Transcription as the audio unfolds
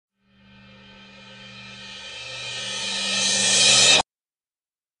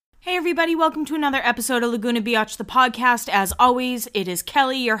everybody. Welcome to another episode of Laguna Beach, the podcast. As always, it is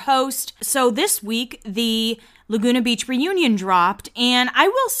Kelly, your host. So this week, the Laguna Beach reunion dropped, and I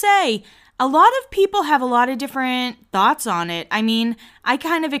will say, a lot of people have a lot of different thoughts on it. I mean, I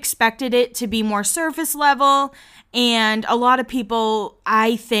kind of expected it to be more surface level, and I think a lot of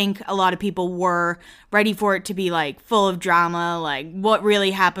people were ready for it to be, like, full of drama, like, what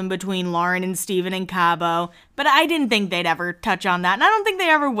really happened between Lauren and Steven and Cabo. But I didn't think they'd ever touch on that, and I don't think they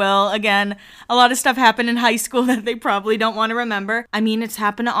ever will. Again, a lot of stuff happened in high school that they probably don't want to remember. I mean, it's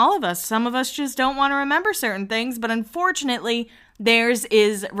happened to all of us. Some of us just don't want to remember certain things, but unfortunately, theirs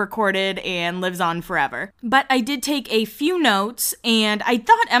is recorded and lives on forever. But I did take a few notes, and I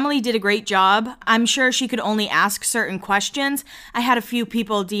thought Emily did a great job. I'm sure she could only ask certain questions. I had a few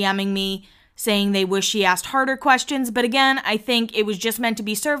people DMing me saying they wish she asked harder questions, but again, I think it was just meant to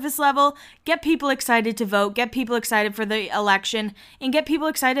be surface level, get people excited to vote, get people excited for the election, and get people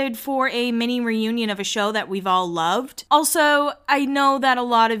excited for a mini reunion of a show that we've all loved. Also, I know that a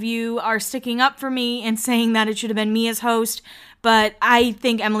lot of you are sticking up for me and saying that it should have been me as host, but I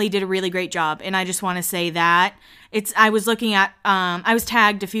think Emily did a really great job, and I just want to say that. I was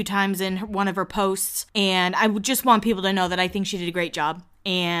tagged a few times in one of her posts, and I would just want people to know that I think she did a great job,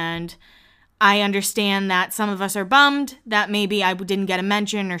 and I understand that some of us are bummed that maybe I didn't get a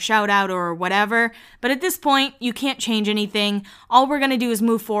mention or shout out or whatever, but at this point, you can't change anything. All we're going to do is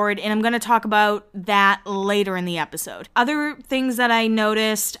move forward, and I'm going to talk about that later in the episode. Other things that I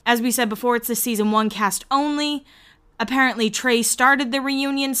noticed, as we said before, it's the season 1 cast only. Apparently, Trey started the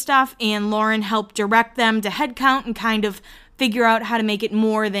reunion stuff, and Lauren helped direct them to headcount and kind of figure out how to make it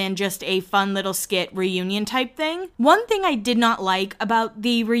more than just a fun little skit reunion type thing. One thing I did not like about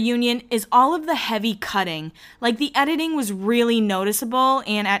the reunion is all of the heavy cutting. Like, the editing was really noticeable,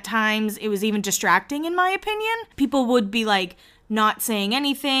 and at times it was even distracting in my opinion. People would be like, not saying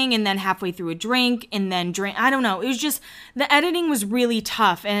anything, and then halfway through a drink, and then drink. I don't know. It was just, the editing was really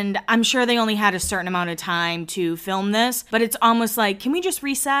tough, and I'm sure they only had a certain amount of time to film this, but it's almost like, can we just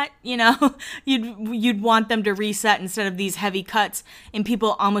reset? You know, you'd want them to reset instead of these heavy cuts and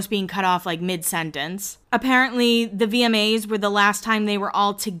people almost being cut off like mid-sentence. Apparently, the VMAs were the last time they were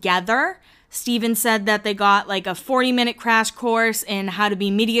all together. Steven said that they got like a 40-minute crash course in how to be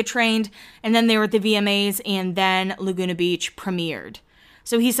media trained, and then they were at the VMAs, and then Laguna Beach premiered.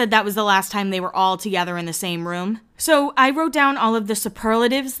 So he said that was the last time they were all together in the same room. So I wrote down all of the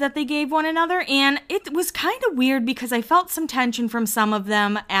superlatives that they gave one another, and it was kind of weird because I felt some tension from some of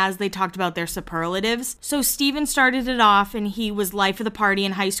them as they talked about their superlatives. So Steven started it off, and he was life of the party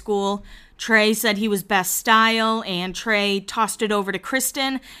in high school. Trey said he was best style, and Trey tossed it over to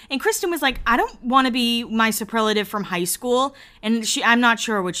Kristen, and Kristen was like, I don't want to be my superlative from high school, and I'm not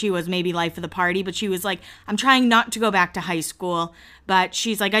sure what she was, maybe life of the party, but she was like, I'm trying not to go back to high school, but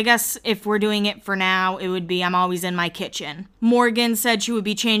she's like, I guess if we're doing it for now, it would be I'm always in my kitchen. Morgan said she would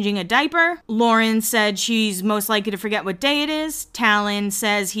be changing a diaper. Lauren said she's most likely to forget what day it is. Talon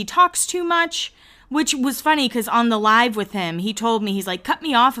says he talks too much. Which was funny because on the live with him, he told me, he's like, cut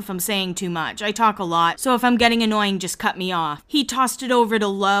me off if I'm saying too much. I talk a lot, so if I'm getting annoying, just cut me off. He tossed it over to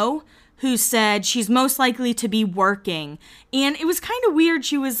Lo, who said she's most likely to be working. And it was kind of weird.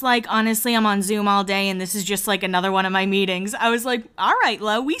 She was like, honestly, I'm on Zoom all day, and this is just like another one of my meetings. I was like, all right,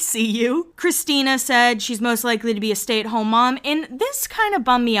 Lo, we see you. Christina said she's most likely to be a stay-at-home mom, and this kind of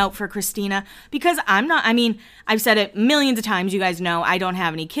bummed me out for Christina because I've said it millions of times, you guys know I don't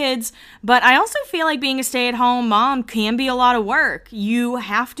have any kids, but I also feel like being a stay-at-home mom can be a lot of work. You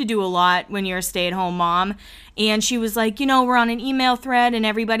have to do a lot when you're a stay-at-home mom, and she was like, we're on an email thread, and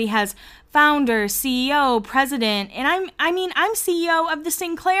everybody has founder, CEO, president, and I'm CEO of the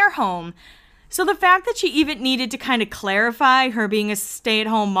Sinclair home. So the fact that she even needed to kind of clarify her being a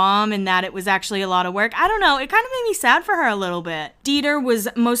stay-at-home mom and that it was actually a lot of work, I don't know, it kind of made me sad for her a little bit. Dieter was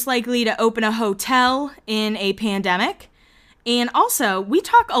most likely to open a hotel in a pandemic. And also, we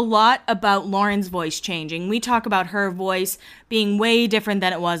talk a lot about Lauren's voice changing. We talk about her voice being way different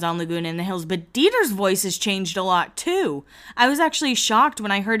than it was on Laguna in the Hills, but Dieter's voice has changed a lot too. I was actually shocked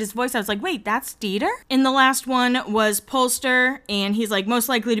when I heard his voice. I was like, wait, that's Dieter? And the last one was Polster, and he's like most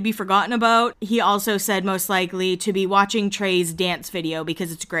likely to be forgotten about. He also said most likely to be watching Trey's dance video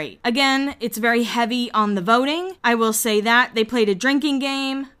because it's great. Again, it's very heavy on the voting. I will say that. They played a drinking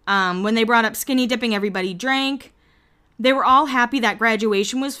game. When they brought up skinny dipping, everybody drank. They were all happy that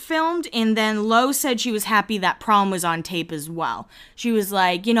graduation was filmed, and then Lo said she was happy that prom was on tape as well. She was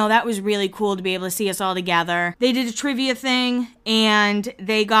like, that was really cool to be able to see us all together. They did a trivia thing, and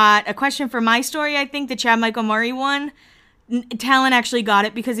they got a question for my story, I think, the Chad Michael Murray one. Talon actually got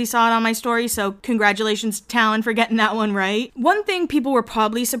it because he saw it on my story, so congratulations, Talon, for getting that one right. One thing people were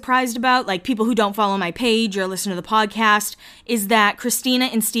probably surprised about, like people who don't follow my page or listen to the podcast, is that Christina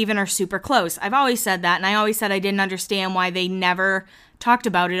and Steven are super close. I've always said that, and I always said I didn't understand why they never talked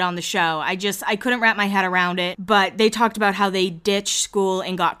about it on the show. I couldn't wrap my head around it, but they talked about how they ditched school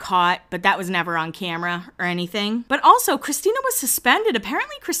and got caught, but that was never on camera or anything. But also, Christina was suspended.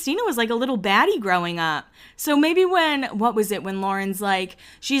 Apparently, Christina was like a little baddie growing up. So maybe when Lauren's like,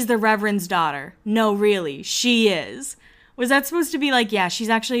 she's the Reverend's daughter. No, really, she is. Was that supposed to be like, yeah, she's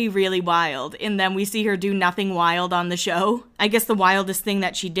actually really wild, and then we see her do nothing wild on the show? I guess the wildest thing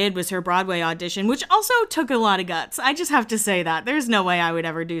that she did was her Broadway audition, which also took a lot of guts. I just have to say that. There's no way I would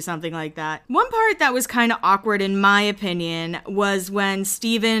ever do something like that. One part that was kind of awkward, in my opinion, was when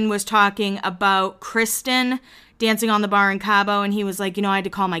Steven was talking about Kristen dancing on the bar in Cabo, and he was like, I had to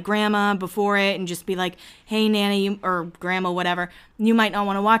call my grandma before it and just be like, hey, Nana, or grandma, whatever, you might not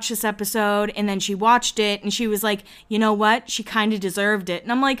want to watch this episode. And then she watched it, and she was like, you know what? She kind of deserved it.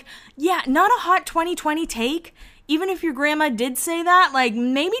 And I'm like, yeah, not a hot 2020 take. Even if your grandma did say that, like,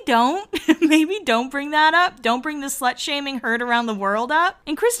 maybe don't. Maybe don't bring that up. Don't bring the slut-shaming heard around the world up.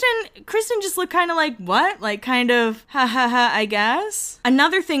 And Kristen just looked kind of like, what? Like, kind of, ha ha ha, I guess.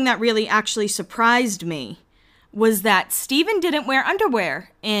 Another thing that really actually surprised me was that Steven didn't wear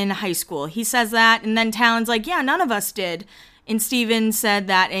underwear in high school. He says that, and then Talon's like, yeah, none of us did. And Steven said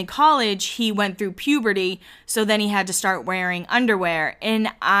that in college, he went through puberty, so then he had to start wearing underwear. And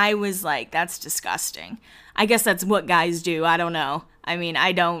I was like, that's disgusting. I guess that's what guys do. I don't know. I mean,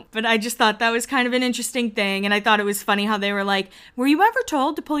 I don't. But I just thought that was kind of an interesting thing. And I thought it was funny how they were like, were you ever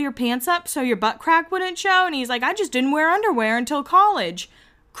told to pull your pants up so your butt crack wouldn't show? And he's like, I just didn't wear underwear until college.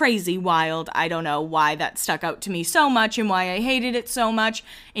 Crazy, wild. I don't know why that stuck out to me so much and why I hated it so much.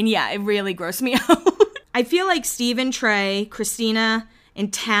 And yeah, it really grossed me out. I feel like Steven, Trey, Christina,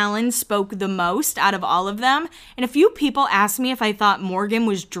 and Talon spoke the most out of all of them. And a few people asked me if I thought Morgan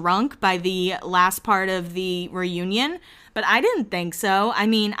was drunk by the last part of the reunion, but I didn't think so. I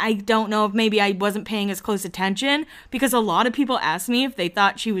mean, I don't know if maybe I wasn't paying as close attention because a lot of people asked me if they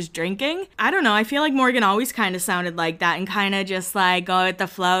thought she was drinking. I don't know. I feel like Morgan always kind of sounded like that and kind of just like go with the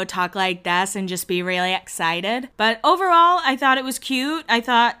flow, talk like this, and just be really excited. But overall, I thought it was cute. I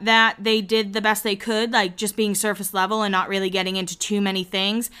thought that they did the best they could, like just being surface level and not really getting into too many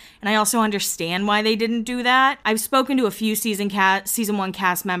things. And I also understand why they didn't do that. I've spoken to a few season 1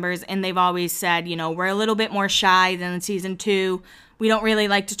 cast members, and they've always said, we're a little bit more shy than season 2. We don't really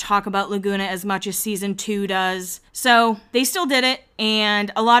like to talk about Laguna as much as season 2 does. So they still did it,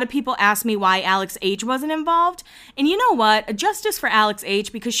 and a lot of people asked me why Alex H wasn't involved. And you know what? Justice for Alex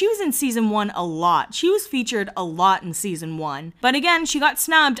H, because she was in season 1 a lot. She was featured a lot in season 1. But again, she got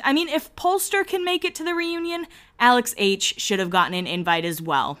snubbed. I mean, if Polster can make it to the reunion, Alex H should have gotten an invite as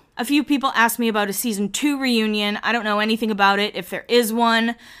well. A few people asked me about a season 2 reunion. I don't know anything about it, if there is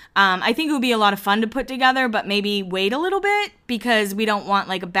one. I think it would be a lot of fun to put together, but maybe wait a little bit because we don't want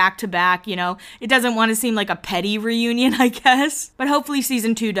like a back-to-back, It doesn't want to seem like a petty reunion, I guess. But hopefully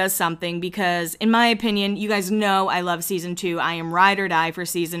season 2 does something because, in my opinion, you guys know I love season 2. I am ride or die for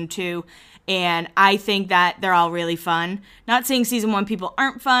season 2. And I think that they're all really fun. Not saying season 1 people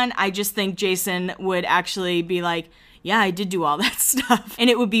aren't fun. I just think Jason would actually be like, yeah, I did do all that stuff. And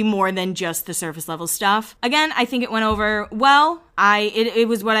it would be more than just the surface level stuff. Again, I think it went over well. It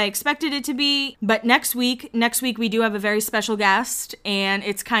was what I expected it to be. But next week we do have a very special guest, and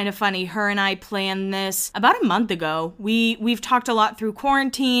it's kind of funny. Her and I planned this about a month ago. We've talked a lot through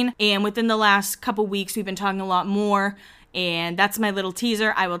quarantine, and within the last couple weeks we've been talking a lot more. And that's my little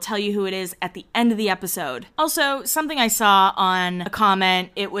teaser. I will tell you who it is at the end of the episode. Also, something I saw on a comment,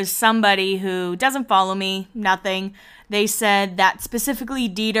 it was somebody who doesn't follow me, nothing. They said that specifically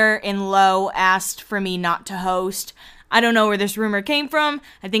Dieter and Lo asked for me not to host. I don't know where this rumor came from.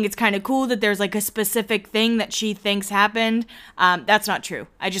 I think it's kind of cool that there's like a specific thing that she thinks happened. That's not true.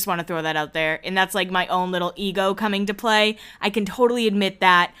 I just want to throw that out there. And that's like my own little ego coming to play. I can totally admit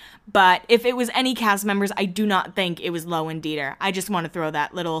that. But if it was any cast members, I do not think it was Lo and Dieter. I just want to throw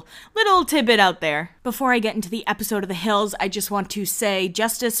that little tidbit out there. Before I get into the episode of The Hills, I just want to say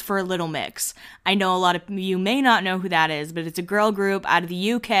justice for Little Mix. I know a lot of you may not know who that is, but it's a girl group out of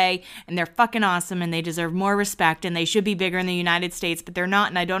the UK, and they're fucking awesome, and they deserve more respect, and they should be bigger in the United States, but they're not,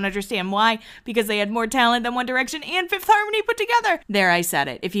 and I don't understand why, because they had more talent than One Direction and Fifth Harmony put together. There, I said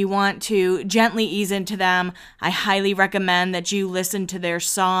it. If you want to gently ease into them, I highly recommend that you listen to their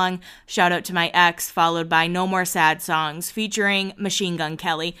song, Shout Out to My Ex, followed by No More Sad Songs, featuring Machine Gun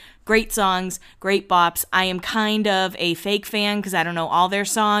Kelly. Great songs, great bops. I am kind of a fake fan because I don't know all their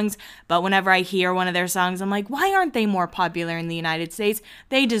songs, but whenever I hear one of their songs, I'm like, why aren't they more popular in the United States?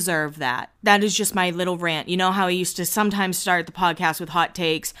 They deserve that. That is just my little rant. You know how I used to sometimes start the podcast with hot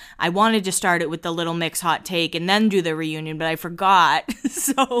takes? I wanted to start it with the Little Mix hot take and then do the reunion, but I forgot.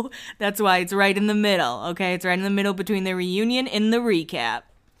 So that's why it's right in the middle, okay? It's right in the middle between the reunion and the recap.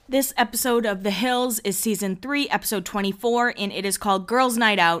 This episode of The Hills is season 3, episode 24, and it is called Girls'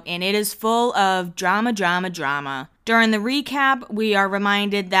 Night Out, and it is full of drama. During the recap, we are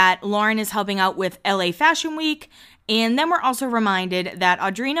reminded that Lauren is helping out with LA Fashion Week, and then we're also reminded that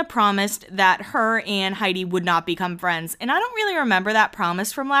Audrina promised that her and Heidi would not become friends. And I don't really remember that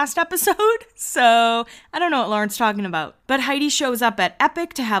promise from last episode, so I don't know what Lauren's talking about. But Heidi shows up at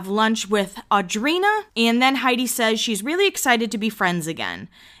Epic to have lunch with Audrina, and then Heidi says she's really excited to be friends again.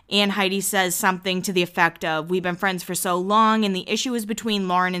 And Heidi says something to the effect of, we've been friends for so long, and the issue is between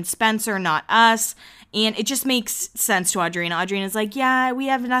Lauren and Spencer, not us. And it just makes sense to Audrina. Audrina's like, yeah, we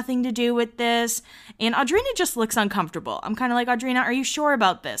have nothing to do with this. And Audrina just looks uncomfortable. I'm kind of like, Audrina, are you sure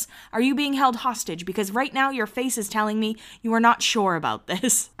about this? Are you being held hostage? Because right now your face is telling me you are not sure about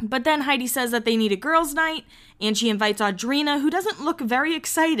this. But then Heidi says that they need a girls' night, and she invites Audrina, who doesn't look very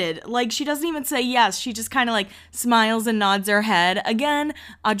excited. Like, she doesn't even say yes. She just kind of like smiles and nods her head. Again,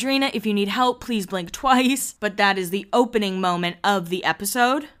 Audrina, if you need help, please blink twice. But that is the opening moment of the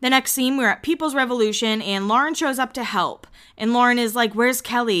episode. The next scene, we're at People's Revolution, and Lauren shows up to help. And Lauren is like, where's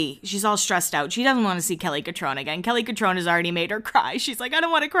Kelly? She's all stressed out. She doesn't want to see Kelly Cutrone again. Kelly Cutrone has already made her cry. She's like, I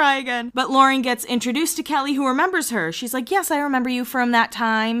don't want to cry again. But Lauren gets introduced to Kelly, who remembers her. She's like, yes, I remember you from that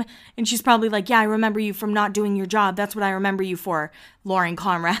time. And she's probably like, yeah, I remember you from not doing your job. That's what I remember you for, Lauren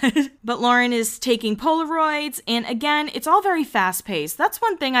Conrad. But Lauren is taking Polaroids, and again, it's all very fast-paced. That's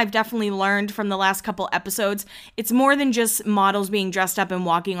one thing I've definitely learned from the last couple episodes. It's more than just models being dressed up and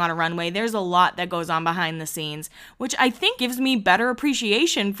walking on a runway. There's a lot that goes on behind the scenes, which I think gives me better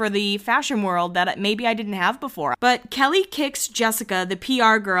appreciation for the fashion world that maybe I didn't have before. But Kelly kicks Jessica, the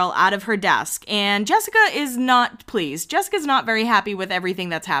PR girl, out of her desk, and Jessica is not pleased. Jessica's not very happy with everything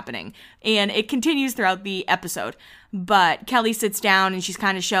that's happening, and it continues throughout the episode. But Kelly sits down and she's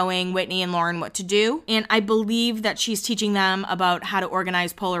kind of showing Whitney and Lauren what to do. And I believe that she's teaching them about how to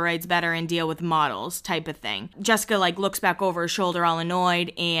organize Polaroids better and deal with models type of thing. Jessica looks back over her shoulder all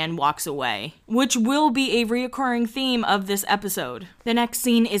annoyed and walks away, which will be a reoccurring theme of this episode. The next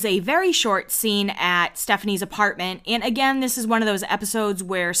scene is a very short scene at Stephanie's apartment. And again, this is one of those episodes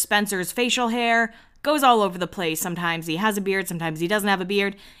where Spencer's facial hair goes all over the place. Sometimes he has a beard, sometimes he doesn't have a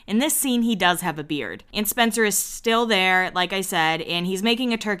beard. In this scene, he does have a beard. And Spencer is still there, like I said, and he's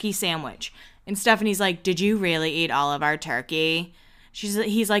making a turkey sandwich. And Stephanie's like, did you really eat all of our turkey?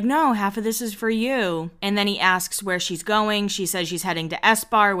 He's like, no, half of this is for you. And then he asks where she's going. She says she's heading to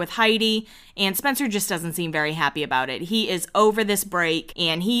S-Bar with Heidi. And Spencer just doesn't seem very happy about it. He is over this break,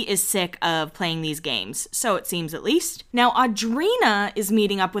 and he is sick of playing these games. So it seems, at least. Now, Audrina is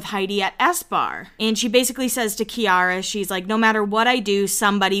meeting up with Heidi at S-Bar. And she basically says to Kiara, she's like, no matter what I do,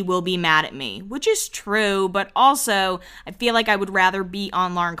 somebody will be mad at me. Which is true, but also, I feel like I would rather be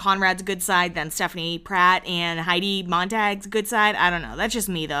on Lauren Conrad's good side than Stephanie Pratt and Heidi Montag's good side. I don't know. That's just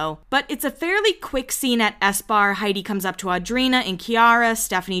me, though. But it's a fairly quick scene at S-Bar. Heidi comes up to Audrina and Kiara.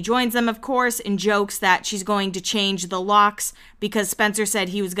 Stephanie joins them, of course, and jokes that she's going to change the locks because Spencer said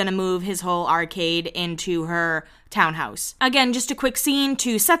he was going to move his whole arcade into her townhouse. Again, just a quick scene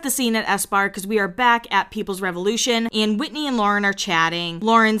to set the scene at S-Bar because we are back at People's Revolution and Whitney and Lauren are chatting.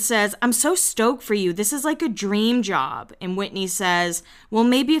 Lauren says, I'm so stoked for you. This is like a dream job. And Whitney says, well,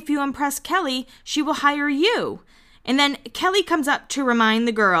 maybe if you impress Kelly, she will hire you. And then Kelly comes up to remind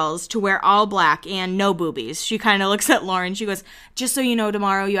the girls to wear all black and no boobies. She kind of looks at Lauren. She goes, just so you know,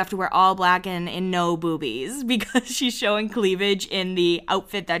 tomorrow you have to wear all black and no boobies, because she's showing cleavage in the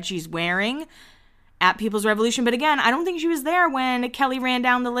outfit that she's wearing at People's Revolution. But again, I don't think she was there when Kelly ran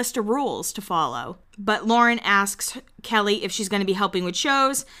down the list of rules to follow. But Lauren asks Kelly if she's going to be helping with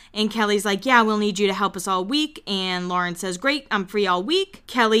shows, and Kelly's like, yeah, we'll need you to help us all week. And Lauren says, great, I'm free all week.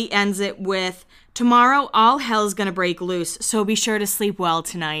 Kelly ends it with, tomorrow, all hell's gonna break loose, so be sure to sleep well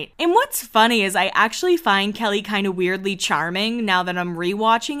tonight. And what's funny is I actually find Kelly kind of weirdly charming now that I'm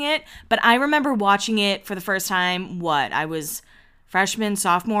rewatching it, but I remember watching it for the first time, I was freshman,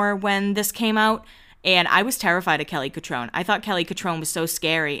 sophomore when this came out, and I was terrified of Kelly Cutrone. I thought Kelly Cutrone was so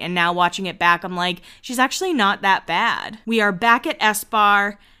scary, and now watching it back, I'm like, she's actually not that bad. We are back at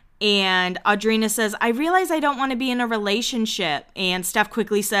S-Bar, And Audrina says, I realize I don't want to be in a relationship. And Steph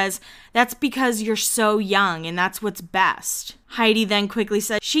quickly says, that's because you're so young and that's what's best. Heidi then quickly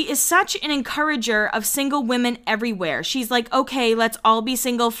says, she is such an encourager of single women everywhere. She's like, okay, let's all be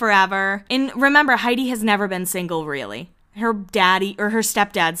single forever. And remember, Heidi has never been single, really. Her daddy or her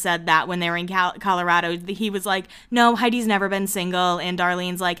stepdad said that when they were in Colorado. He was like, no, Heidi's never been single. And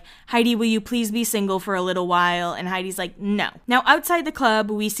Darlene's like, Heidi, will you please be single for a little while? And Heidi's like, no. Now, outside the club,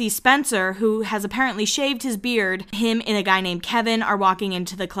 we see Spencer, who has apparently shaved his beard. Him and a guy named Kevin are walking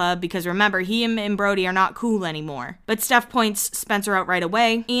into the club because remember, he and Brody are not cool anymore. But Steph points Spencer out right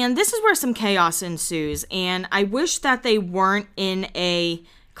away. And this is where some chaos ensues. And I wish that they weren't in a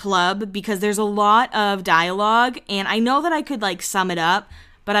club because there's a lot of dialogue and I know that I could sum it up,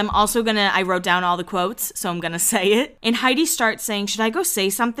 but I wrote down all the quotes, so I'm gonna say it. And Heidi starts saying, should I go say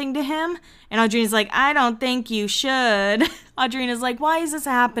something to him? And Audrina's like, I don't think you should. Audrina's like, why is this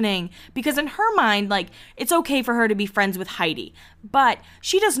happening? Because in her mind, it's okay for her to be friends with Heidi, but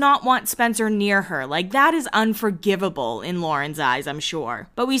she does not want Spencer near her. That is unforgivable in Lauren's eyes, I'm sure.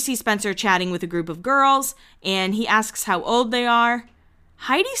 But we see Spencer chatting with a group of girls and he asks how old they are.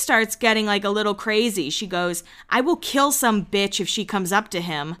 Heidi starts getting a little crazy. She goes, I will kill some bitch if she comes up to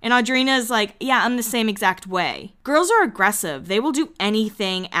him. And Audrina's like, yeah, I'm the same exact way. Girls are aggressive. They will do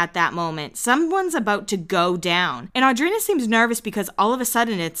anything at that moment. Someone's about to go down. And Audrina seems nervous because all of a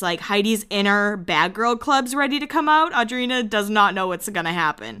sudden it's like Heidi's inner bad girl club's ready to come out. Audrina does not know what's gonna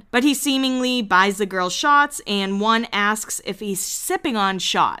happen. But he seemingly buys the girl shots and one asks if he's sipping on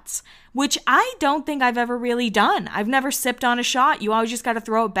shots, which I don't think I've ever really done. I've never sipped on a shot. You always just got to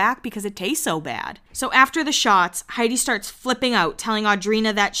throw it back because it tastes so bad. So after the shots, Heidi starts flipping out, telling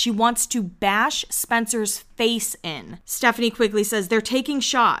Audrina that she wants to bash Spencer's face in. Stephanie quickly says they're taking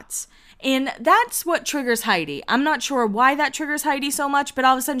shots. And that's what triggers Heidi. I'm not sure why that triggers Heidi so much, but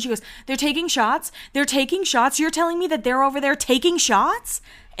all of a sudden she goes, they're taking shots? They're taking shots? You're telling me that they're over there taking shots?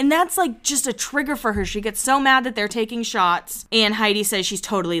 And that's just a trigger for her. She gets so mad that they're taking shots. And Heidi says she's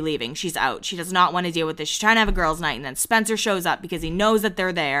totally leaving. She's out. She does not want to deal with this. She's trying to have a girls' night. And then Spencer shows up because he knows that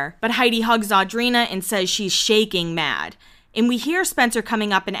they're there. But Heidi hugs Audrina and says she's shaking mad. And we hear Spencer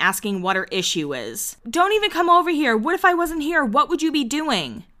coming up and asking what her issue is. Don't even come over here. What if I wasn't here? What would you be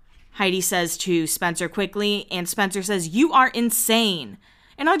doing? Heidi says to Spencer quickly. And Spencer says, you are insane.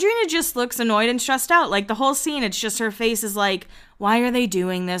 And Audrina just looks annoyed and stressed out. The whole scene, it's just her face is like, why are they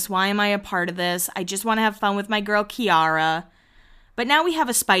doing this? Why am I a part of this? I just want to have fun with my girl Kiara. But now we have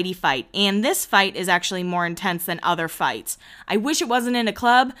a Spidey fight, and this fight is actually more intense than other fights. I wish it wasn't in a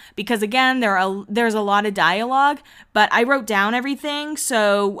club, because again, there's a lot of dialogue, but I wrote down everything,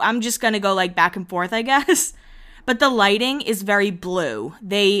 so I'm just gonna go back and forth, I guess. But the lighting is very blue.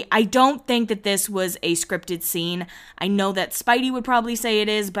 I don't think that this was a scripted scene. I know that Spidey would probably say it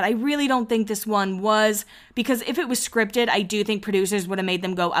is, but I really don't think this one was, because if it was scripted, I do think producers would have made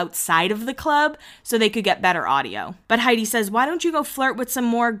them go outside of the club so they could get better audio. But Heidi says, why don't you go flirt with some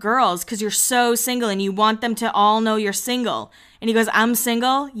more girls? Because you're so single and you want them to all know you're single. And he goes, I'm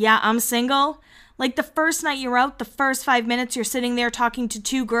single? Yeah, I'm single. The first night you're out, the first 5 minutes, you're sitting there talking to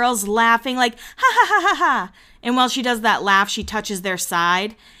two girls laughing ha ha ha ha ha. And while she does that laugh, she touches their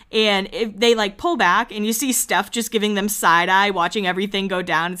side. And they pull back and you see Steph just giving them side eye, watching everything go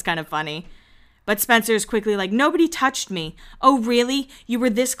down. It's kind of funny. But Spencer's quickly nobody touched me. Oh, really? You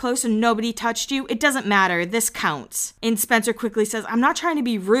were this close and nobody touched you? It doesn't matter. This counts. And Spencer quickly says, I'm not trying to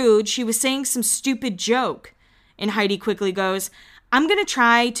be rude. She was saying some stupid joke. And Heidi quickly goes, I'm going to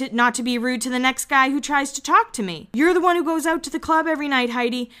try not to be rude to the next guy who tries to talk to me. You're the one who goes out to the club every night,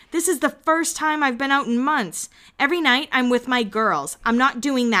 Heidi. This is the first time I've been out in months. Every night I'm with my girls. I'm not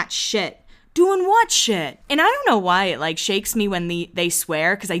doing that shit. Doing what shit? And I don't know why it shakes me when they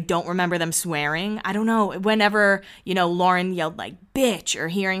swear, because I don't remember them swearing. I don't know. Whenever, Lauren yelled bitch, or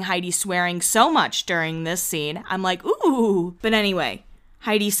hearing Heidi swearing so much during this scene, I'm like, ooh. But anyway,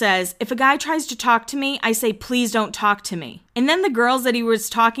 Heidi says, if a guy tries to talk to me, I say, please don't talk to me. And then the girls that he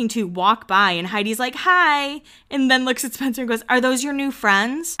was talking to walk by and Heidi's like, hi. And then looks at Spencer and goes, are those your new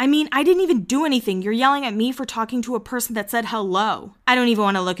friends? I mean, I didn't even do anything. You're yelling at me for talking to a person that said hello. I don't even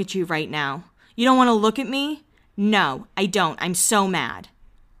want to look at you right now. You don't want to look at me? No, I don't. I'm so mad.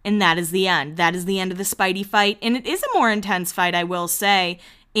 And that is the end. That is the end of the Spidey fight. And it is a more intense fight, I will say.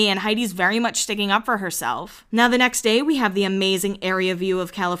 And Heidi's very much sticking up for herself. Now, the next day, we have the amazing area view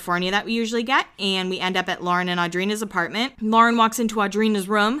of California that we usually get, and we end up at Lauren and Audrina's apartment. Lauren walks into Audrina's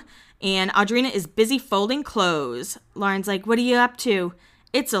room, and Audrina is busy folding clothes. Lauren's like, what are you up to?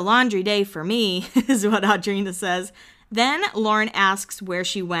 It's a laundry day for me, is what Audrina says. Then Lauren asks where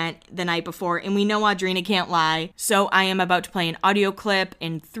she went the night before, and we know Audrina can't lie. So I am about to play an audio clip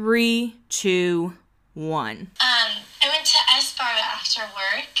in 3, 2, 1. I went to S-Bar after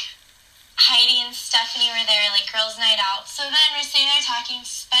work. Heidi and Stephanie were there, like, girls' night out. So then we're sitting there talking,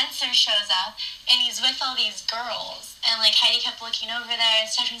 Spencer shows up, and he's with all these girls. And, like, Heidi kept looking over there, and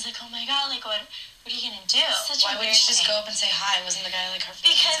Stephanie's like, oh my god, like, what are you gonna do? Why wouldn't she just go up and say hi? Wasn't the guy, like, her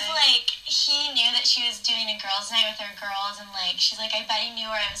fiancé? Because, like, he knew that she was doing a girls' night with her girls, and, like, she's like, I bet he knew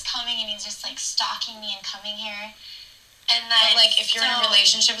where I was coming, and he's just, like, stalking me and coming here. And then, but, like, if you're in a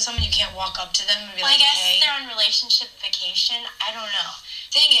relationship with someone, you can't walk up to them and be like, I guess hey. they're on relationship vacation. I don't know.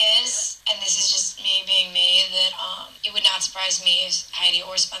 Thing is, and this is just me being me, that it would not surprise me if Heidi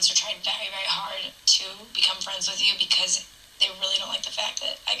or Spencer tried very, very hard to become friends with you because they really don't like the fact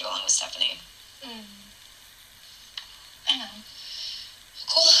that I get along with Stephanie. I know.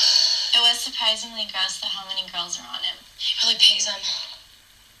 Cool. It was surprisingly gross that how many girls are on him. He probably pays them.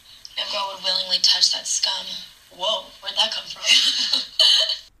 No girl would willingly touch that scum. Whoa, where'd that come from?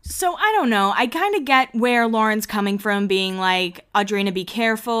 So I don't know. I kind of get where Lauren's coming from, being like, Audrina, be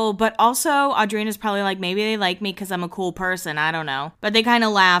careful. But also, Audrina's probably like, maybe they like me because I'm a cool person. I don't know. But they kind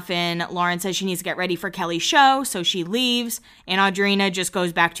of laugh, and Lauren says she needs to get ready for Kelly's show, so she leaves. And Audrina just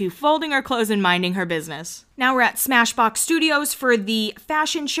goes back to folding her clothes and minding her business. Now we're at Smashbox Studios for the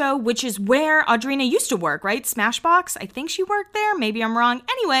fashion show, which is where Audrina used to work, right? Smashbox? I think she worked there. Maybe I'm wrong.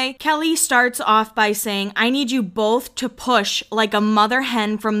 Anyway, Kelly starts off by saying, I need you both to push like a mother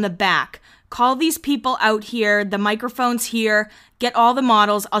hen from the back. Call these people out here. The microphone's here. Get all the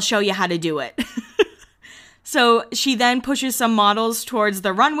models. I'll show you how to do it. So she then pushes some models towards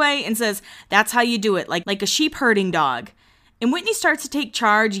the runway and says, that's how you do it, like a sheep herding dog. And Whitney starts to take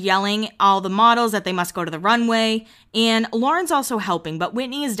charge, yelling all the models that they must go to the runway. And Lauren's also helping, but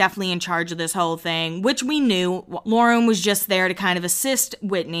Whitney is definitely in charge of this whole thing, which we knew. Lauren was just there to kind of assist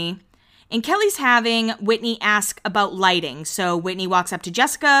Whitney. And Kelly's having Whitney ask about lighting. So Whitney walks up to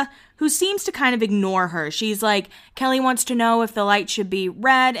Jessica, who seems to kind of ignore her. She's like, Kelly wants to know if the light should be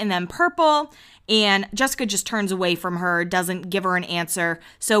red and then purple. And Jessica just turns away from her, doesn't give her an answer.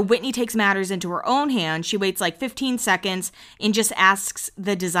 So Whitney takes matters into her own hand. She waits like 15 seconds and just asks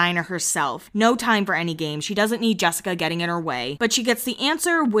the designer herself. No time for any games. She doesn't need Jessica getting in her way. But she gets the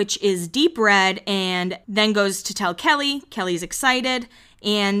answer, which is deep red, and then goes to tell Kelly. Kelly's excited.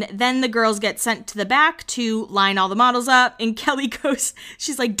 And then the girls get sent to the back to line all the models up. And Kelly goes,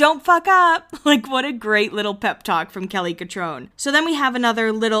 she's like, don't fuck up. Like, what a great little pep talk from Kelly Cutrone. So then we have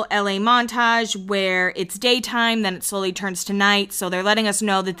another little LA montage where it's daytime, then it slowly turns to night. So they're letting us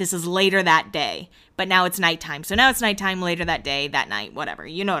know that this is later that day. But now it's nighttime. So now it's nighttime, later that day, that night, whatever.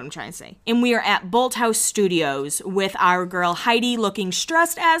 You know what I'm trying to say. And we are at Bolthouse Studios with our girl Heidi looking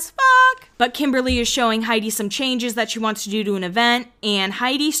stressed as fuck. But Kimberly is showing Heidi some changes that she wants to do to an event. And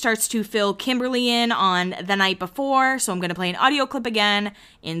Heidi starts to fill Kimberly in on the night before. So I'm going to play an audio clip again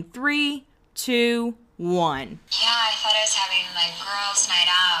in 3, 2, 1. Yeah, I thought I was having, like, girls' night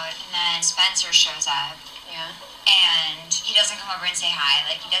out, and then Spencer shows up. Yeah. And he doesn't come over and say hi.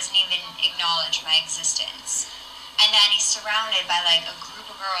 Like, he doesn't even acknowledge my existence. And then he's surrounded by, like, a group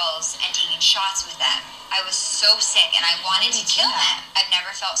of girls and taking shots with them. I was so sick, and I wanted to kill him. I've never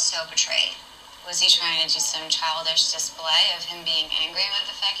felt so betrayed. Was he trying to do some childish display of him being angry with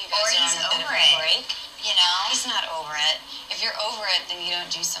the fact you guys are on a bit of a break? You know? He's not over it. If you're over it, then you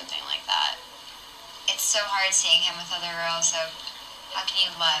don't do something like that. It's so hard seeing him with other girls, so how can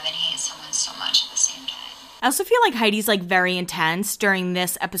you love and hate someone so much at the same time? I also feel like Heidi's like very intense during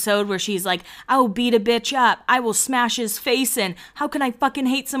this episode where she's like, I will beat a bitch up. I will smash his face in. How can I fucking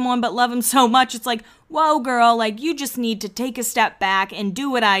hate someone but love him so much? It's like, whoa, girl, like you just need to take a step back and do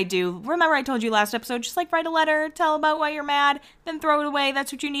what I do. Remember I told you last episode, just like write a letter, tell about why you're mad, then throw it away.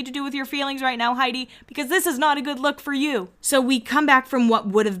 That's what you need to do with your feelings right now, Heidi, because this is not a good look for you. So we come back from what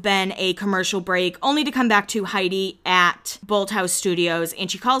would have been a commercial break, only to come back to Heidi at Bolthouse Studios,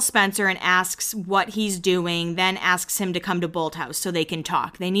 and she calls Spencer and asks what he's doing, then asks him to come to Bolthouse so they can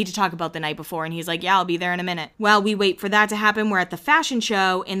talk. They need to talk about the night before, and he's like, yeah, I'll be there in a minute. While we wait for that to happen, we're at the fashion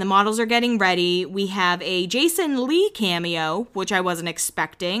show, and the models are getting ready. We have a Jason Lee cameo, which I wasn't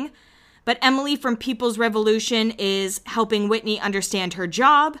expecting. But Emily from People's Revolution is helping Whitney understand her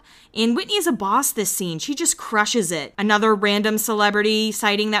job. And Whitney is a boss this scene. She just crushes it. Another random celebrity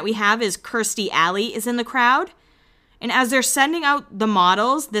sighting that we have is Kirstie Alley is in the crowd. And as they're sending out the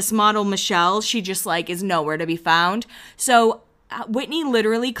models, this model, Michelle, she just like is nowhere to be found. So Whitney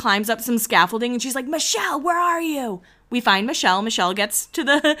literally climbs up some scaffolding and she's like, Michelle, where are you? We find Michelle. Michelle gets to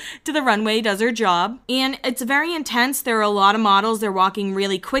the runway, does her job. And it's very intense. There are a lot of models. They're walking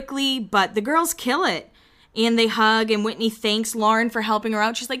really quickly, but the girls kill it. and they hug, and Whitney thanks Lauren for helping her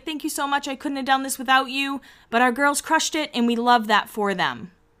out. She's like, thank you so much. I couldn't have done this without you, but our girls crushed it, and we love that for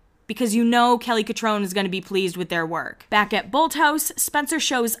them. Because you know Kelly Cutrone is going to be pleased with their work. Back at Bolthouse, Spencer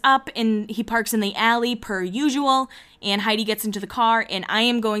shows up and he parks in the alley per usual, and Heidi gets into the car, and I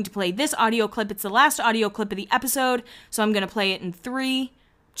am going to play this audio clip. It's the last audio clip of the episode, so I'm going to play it in 3,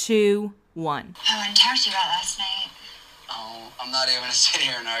 2, 1. I wanted to talk to you about last night. Oh, I'm not even going to sit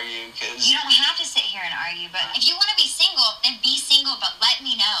here and argue, because... You don't have to sit here and argue, but if you want to be single, then be single, but let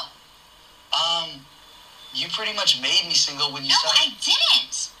me know. You pretty much made me single when you No, started... I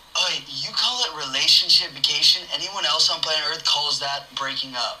didn't. Oh, you call it relationship vacation? Anyone else on planet Earth calls that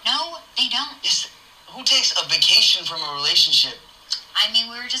breaking up? No, they don't. Yes, who takes a vacation from a relationship? I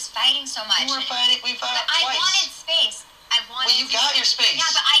mean, we were just fighting so much. We fought But twice. I wanted space. Well, you got your space. Yeah,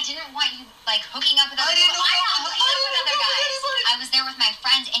 but I didn't want you, like, hooking up with other people. I'm not hooking up with other guys. I was there with my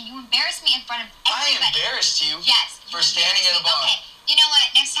friends, and you embarrassed me in front of everybody. I embarrassed you? Yes. For standing at a bar. Okay. You know what?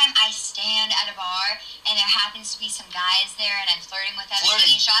 Next time I stand at a bar and there happens to be some guys there and I'm flirting with them and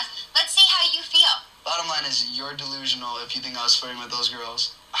taking shots, let's see how you feel. Bottom line is, you're delusional if you think I was flirting with those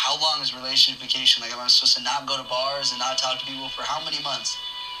girls. How long is relationship vacation? Like, am I supposed to not go to bars and not talk to people for how many months?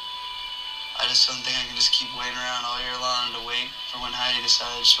 I just don't think I can just keep waiting around all year long to wait for when Heidi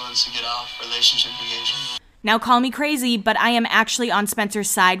decides she wants to get off relationship vacation. Now, call me crazy, but I am actually on Spencer's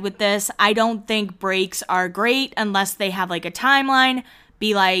side with this. I don't think breaks are great unless they have like a timeline.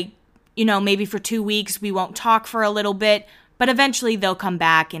 Be like, you know, maybe for 2 weeks we won't talk for a little bit, but eventually they'll come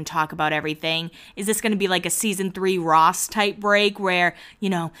back and talk about everything. Is this going to be like a season 3 Ross type break where,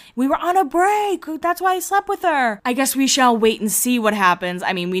 you know, we were on a break, that's why I slept with her? I guess we shall wait and see what happens.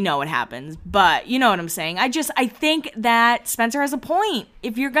 I mean, we know what happens, but you know what I'm saying. I think that Spencer has a point.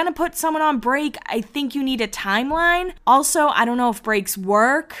 If you're going to put someone on break, I think you need a timeline. Also, I don't know if breaks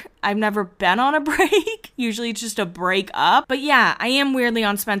work. I've never been on a break. Usually it's just a break up. But yeah, I am weirdly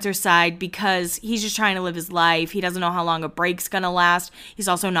on Spencer's side because he's just trying to live his life. He doesn't know how long a break's gonna last. He's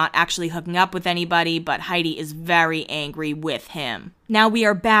also not actually hooking up with anybody, but Heidi is very angry with him. Now we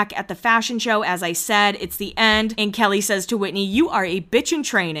are back at the fashion show. As I said, it's the end. And Kelly says to Whitney, "You are a bitch in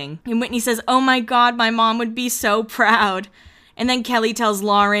training." And Whitney says, "Oh my God, my mom would be so proud." And then Kelly tells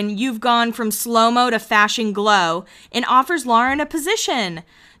Lauren, "You've gone from slow-mo to fashion glow," and offers Lauren a position.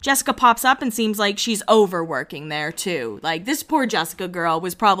 Jessica pops up and seems like she's overworking there too. Like, this poor Jessica girl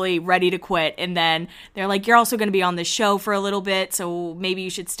was probably ready to quit, and then they're like, "You're also going to be on the show for a little bit, so maybe you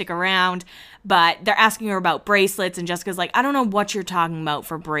should stick around." But they're asking her about bracelets, and Jessica's like, "I don't know what you're talking about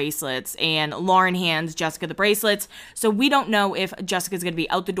for bracelets." And Lauren hands Jessica the bracelets, so we don't know if Jessica's going to be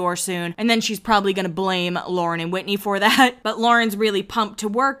out the door soon, and then she's probably going to blame Lauren and Whitney for that. But Lauren's really pumped to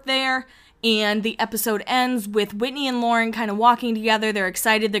work there. And the episode ends with Whitney and Lauren kind of walking together. They're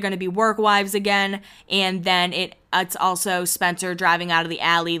excited. They're going to be work wives again. And then it's also Spencer driving out of the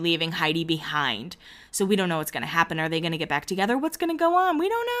alley, leaving Heidi behind. So we don't know what's going to happen. Are they going to get back together? What's going to go on? We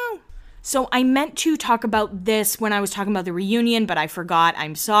don't know. So I meant to talk about this when I was talking about the reunion, but I forgot.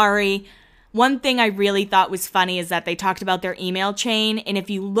 I'm sorry. One thing I really thought was funny is that they talked about their email chain, and if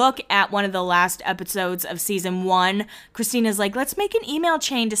you look at one of the last episodes of season 1, Christina's like, "Let's make an email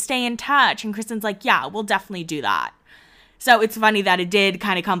chain to stay in touch," and Kristen's like, "Yeah, we'll definitely do that." So it's funny that it did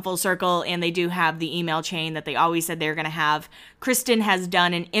kind of come full circle, and they do have the email chain that they always said they were going to have. Kristen has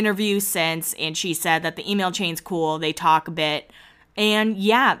done an interview since, and she said that the email chain's cool. They talk a bit. And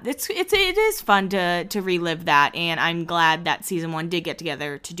yeah, it is fun to relive that, and I'm glad that season 1 did get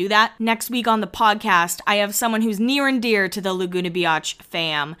together to do that. Next week on the podcast, I have someone who's near and dear to the Laguna Biatch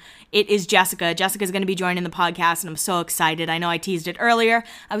fam. It is Jessica. Jessica's going to be joining the podcast, and I'm so excited. I know I teased it earlier.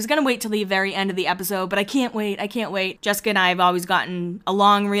 I was going to wait till the very end of the episode, but I can't wait. Jessica and I have always gotten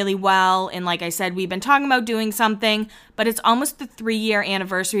along really well, and like I said, we've been talking about doing something, but it's almost the 3-year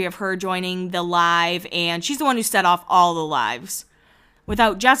anniversary of her joining the live, and she's the one who set off all the lives.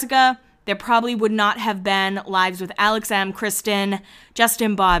 Without Jessica, there probably would not have been lives with Alex M., Kristen,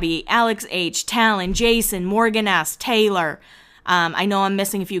 Justin Bobby, Alex H., Talon, Jason, Morgan S., Taylor. I know I'm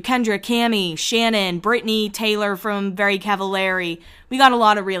missing a few. Kendra, Cammie, Shannon, Brittany, Taylor from Very Cavallari. We got a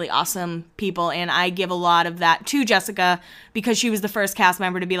lot of really awesome people, and I give a lot of that to Jessica because she was the first cast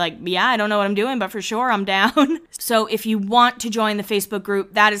member to be like, "Yeah, I don't know what I'm doing, but for sure I'm down." So if you want to join the Facebook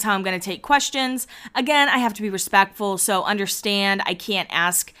group, that is how I'm going to take questions. Again, I have to be respectful, so understand I can't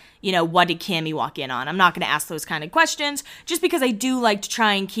ask, what did Cammie walk in on? I'm not going to ask those kind of questions just because I do like to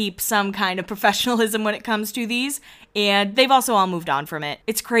try and keep some kind of professionalism when it comes to these. And they've also all moved on from it.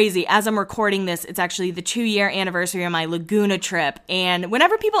 It's crazy. As I'm recording this, it's actually the 2-year anniversary of my Laguna trip. And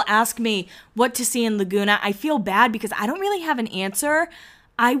whenever people ask me what to see in Laguna, I feel bad because I don't really have an answer.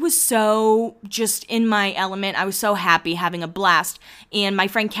 I was so just in my element. I was so happy, having a blast. And my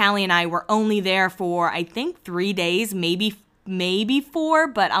friend Callie and I were only there for, I think, 3 days, maybe 4,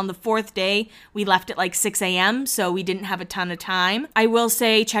 but on the 4th day, we left at like 6 a.m., so we didn't have a ton of time. I will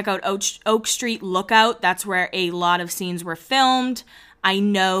say, check out Oak Street Lookout. That's where a lot of scenes were filmed. I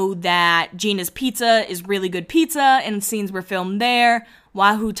know that Gina's Pizza is really good pizza, and scenes were filmed there.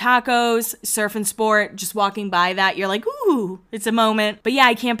 Wahoo Tacos, Surf and Sport, just walking by that, you're like, ooh, it's a moment. But yeah,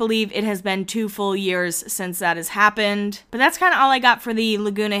 I can't believe it has been 2 full years since that has happened. But that's kind of all I got for the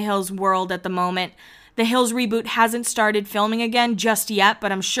Laguna Hills world at the moment. The Hills reboot hasn't started filming again just yet,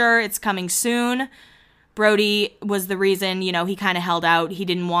 but I'm sure it's coming soon. Brody was the reason, he kind of held out. He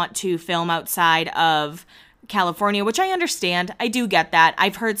didn't want to film outside of California, which I understand. I do get that.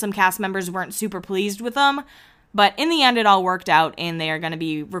 I've heard some cast members weren't super pleased with them. But in the end, it all worked out, and they are going to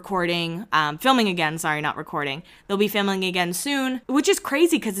be filming again. Sorry, not recording. They'll be filming again soon, which is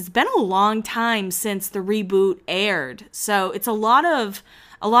crazy because it's been a long time since the reboot aired. So it's a lot of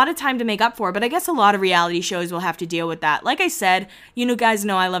time to make up for, but I guess a lot of reality shows will have to deal with that. Like I said, you guys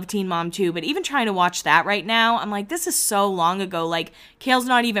know I love Teen Mom too, but even trying to watch that right now, I'm like, this is so long ago. Like, Kale's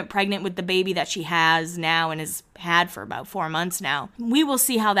not even pregnant with the baby that she has now and has had for about 4 months now. We will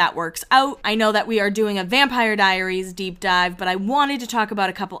see how that works out. I know that we are doing a Vampire Diaries deep dive, but I wanted to talk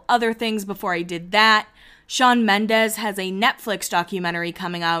about a couple other things before I did that. Shawn Mendes has a Netflix documentary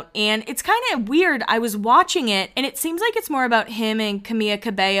coming out, and it's kind of weird. I was watching it, and it seems like it's more about him and Camila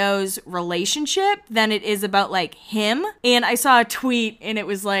Cabello's relationship than it is about, like, him. And I saw a tweet, and it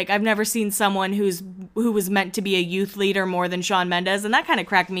was like, I've never seen someone who was meant to be a youth leader more than Shawn Mendes, and that kind of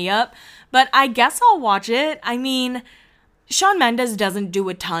cracked me up. But I guess I'll watch it. I mean, Shawn Mendes doesn't do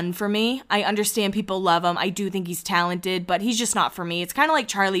a ton for me. I understand people love him. I do think he's talented, but he's just not for me. It's kind of like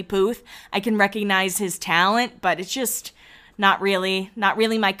Charlie Puth. I can recognize his talent, but it's just not really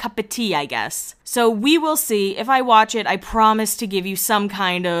my cup of tea, I guess. So we will see. If I watch it, I promise to give you some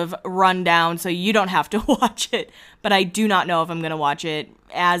kind of rundown so you don't have to watch it. But I do not know if I'm going to watch it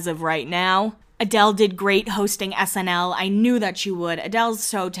as of right now. Adele did great hosting SNL. I knew that she would. Adele's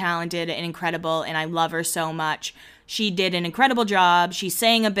so talented and incredible, and I love her so much. She did an incredible job. She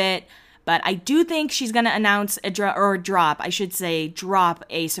sang a bit, but I do think she's going to announce drop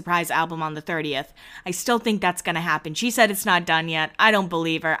a surprise album on the 30th. I still think that's going to happen. She said it's not done yet. I don't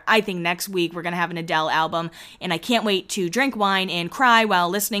believe her. I think next week we're going to have an Adele album, and I can't wait to drink wine and cry while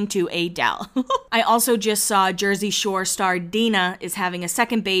listening to Adele. I also just saw Jersey Shore star Dina is having a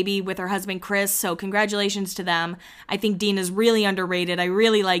second baby with her husband Chris, so congratulations to them. I think Dina's really underrated. I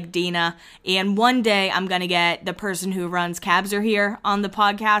really like Dina, and one day I'm going to get the person who runs Cabs Are Here on the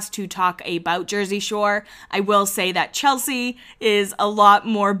podcast to talk about Jersey Shore. I will say that Chelsea is a lot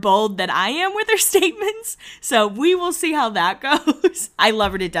more bold than I am with her statements, so we will see how that goes. I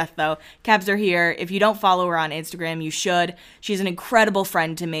love her to death, though. Cabs Are Here. If you don't follow her on Instagram, you should. She's an incredible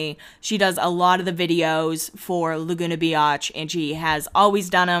friend to me. She does a lot of the videos for Laguna Beach, and she has always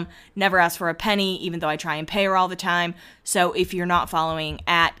done them. Never asked for a penny, even though I try and pay her all the time. So if you're not following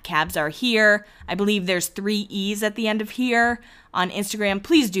at Cabs Are Here, I believe there's 3 E's at the end of here on Instagram,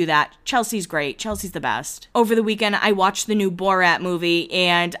 please do that. Chelsea's great. Chelsea's the best. Over the weekend, I watched the new Borat movie,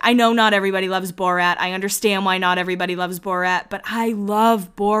 and I know not everybody loves Borat. I understand why not everybody loves Borat, but I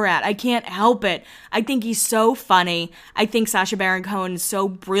love Borat. I can't help it. I think he's so funny. I think Sacha Baron Cohen is so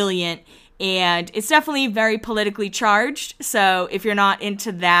brilliant. And it's definitely very politically charged, so if you're not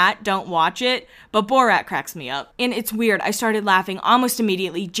into that, don't watch it. But Borat cracks me up. And it's weird, I started laughing almost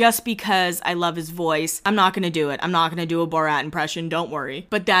immediately just because I love his voice. I'm not gonna do it. I'm not gonna do a Borat impression, don't worry.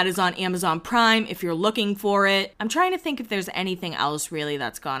 But that is on Amazon Prime if you're looking for it. I'm trying to think if there's anything else really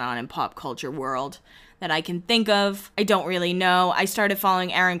that's gone on in pop culture world that I can think of. I don't really know. I started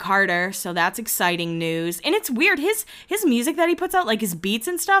following Aaron Carter, so that's exciting news. And it's weird, his music that he puts out, like his beats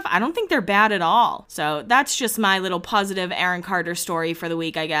and stuff, I don't think they're bad at all. So that's just my little positive Aaron Carter story for the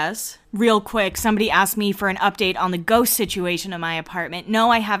week, I guess. Real quick, somebody asked me for an update on the ghost situation in my apartment.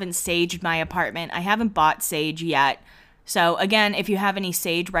 No, I haven't saged my apartment. I haven't bought sage yet. So again, if you have any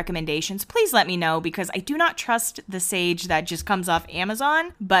sage recommendations, please let me know because I do not trust the sage that just comes off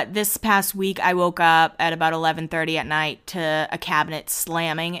Amazon. But this past week, I woke up at about 11:30 at night to a cabinet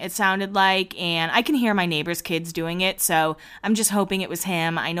slamming, it sounded like, and I can hear my neighbor's kids doing it, so I'm just hoping it was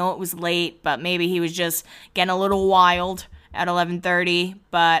him. I know it was late, but maybe he was just getting a little wild at 11:30,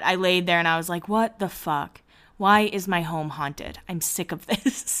 but I laid there and I was like, what the fuck? Why is my home haunted? I'm sick of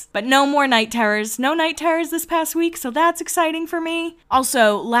this. But no more night terrors. No night terrors this past week, so that's exciting for me.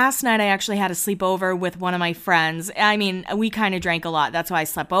 Also, last night I actually had a sleepover with one of my friends. I mean, we kind of drank a lot, that's why I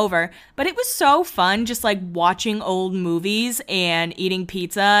slept over. But it was so fun just like watching old movies and eating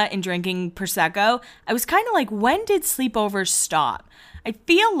pizza and drinking Prosecco. I was kind of like, when did sleepovers stop? I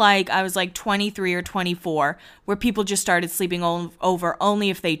feel like I was like 23 or 24, where people just started sleeping over only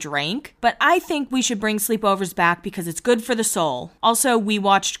if they drank. But I think we should bring sleepovers back because it's good for the soul. Also, we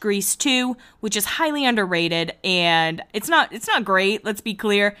watched Grease 2, which is highly underrated, and it's not great, let's be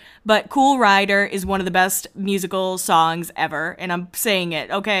clear, but Cool Rider is one of the best musical songs ever, and I'm saying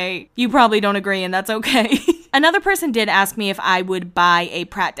it, okay? You probably don't agree, and that's okay. Another person did ask me if I would buy a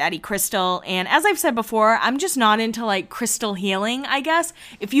Pratt Daddy crystal, and as I've said before, I'm just not into like crystal healing, I guess.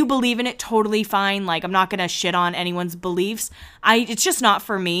 If you believe in it, totally fine. Like, I'm not gonna shit on anyone's beliefs. It's just not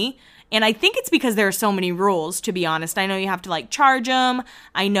for me. And I think it's because there are so many rules, to be honest. I know you have to like charge them.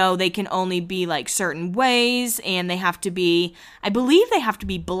 I know they can only be like certain ways, and they have to be, I believe they have to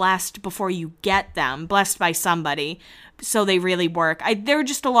be blessed before you get them, blessed by somebody. So they really work. There are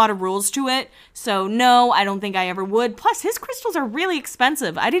just a lot of rules to it. So no, I don't think I ever would. Plus, his crystals are really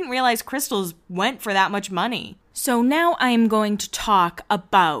expensive. I didn't realize crystals went for that much money. So now I am going to talk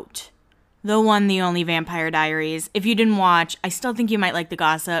about the one, the only Vampire Diaries. If you didn't watch, I still think you might like the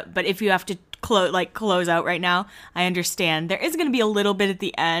gossip. But if you have to close out right now, I understand. There is going to be a little bit at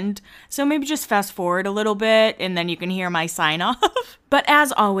the end, so maybe just fast forward a little bit and then you can hear my sign off. But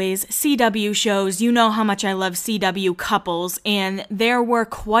as always, CW shows, you know how much I love CW couples, and there were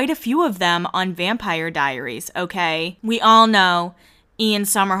quite a few of them on Vampire Diaries, okay? We all know Ian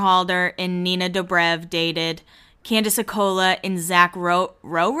Somerhalder and Nina Dobrev dated. Candice Accola and Zach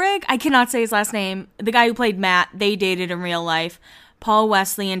Rohrig? I cannot say his last name. The guy who played Matt, they dated in real life. Paul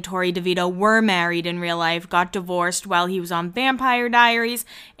Wesley and Tori DeVito were married in real life, got divorced while he was on Vampire Diaries,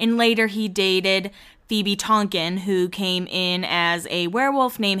 and later he dated Phoebe Tonkin, who came in as a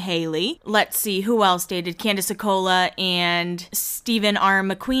werewolf named Haley. Let's see, who else dated? Candice Accola and Stephen R.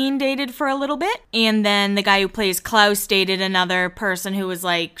 McQueen dated for a little bit. And then the guy who plays Klaus dated another person who was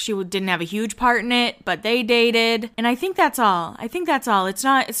like, she didn't have a huge part in it, but they dated. And I think that's all. It's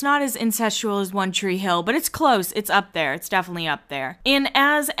not as incestual as One Tree Hill, but it's close. It's up there. It's definitely up there. And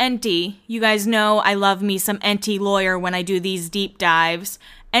as Enty, you guys know I love me some Enty Lawyer when I do these deep dives.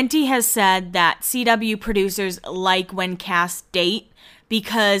 Enty has said that CW producers like when casts date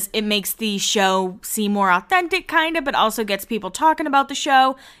because it makes the show seem more authentic, kind of, but also gets people talking about the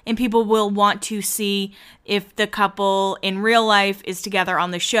show, and people will want to see if the couple in real life is together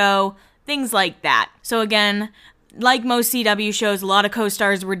on the show, things like that. So again, like most CW shows, a lot of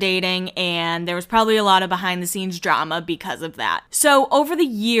co-stars were dating, and there was probably a lot of behind-the-scenes drama because of that. So over the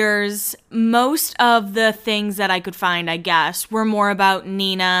years, most of the things that I could find, I guess, were more about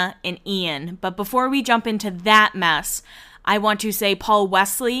Nina and Ian. But before we jump into that mess, I want to say Paul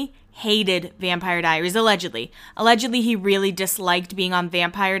Wesley hated Vampire Diaries, allegedly. Allegedly, he really disliked being on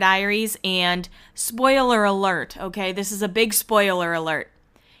Vampire Diaries, and spoiler alert, okay? This is a big spoiler alert.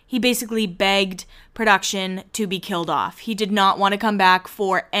 He basically begged production to be killed off. He did not want to come back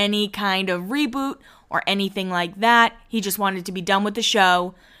for any kind of reboot or anything like that. He just wanted to be done with the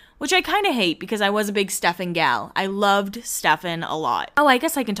show, which I kind of hate because I was a big Stefan gal. I loved Stefan a lot. Oh, I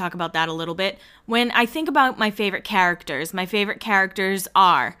guess I can talk about that a little bit. When I think about my favorite characters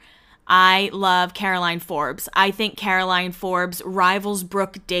are, I love Caroline Forbes. I think Caroline Forbes rivals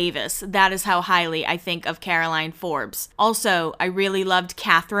Brooke Davis. That is how highly I think of Caroline Forbes. Also, I really loved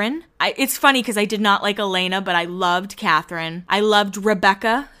Catherine. It's funny because I did not like Elena, but I loved Catherine. I loved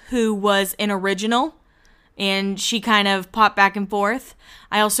Rebecca, who was an original, and she kind of popped back and forth.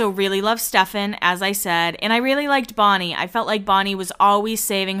 I also really loved Stefan, as I said, and I really liked Bonnie. I felt like Bonnie was always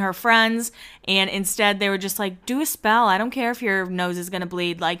saving her friends, and instead they were just like, do a spell. I don't care if your nose is going to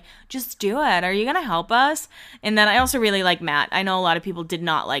bleed. Like, just do it. Are you going to help us? And then I also really like Matt. I know a lot of people did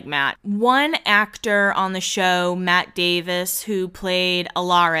not like Matt. One actor on the show, Matt Davis, who played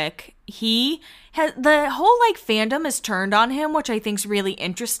Alaric, the whole fandom is turned on him, which I think is really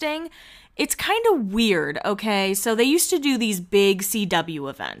interesting. It's kind of weird, okay? So they used to do these big CW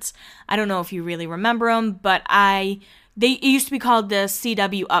events. I don't know if you really remember them, but it used to be called the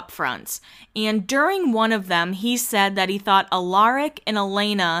CW Upfronts. And during one of them, he said that he thought Alaric and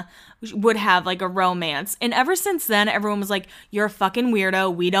Elena would have a romance. And ever since then, everyone was like, you're a fucking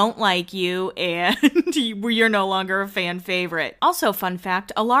weirdo, we don't like you, and you're no longer a fan favorite. Also, fun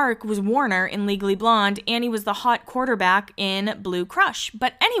fact, Alaric was Warner in Legally Blonde, and he was the hot quarterback in Blue Crush.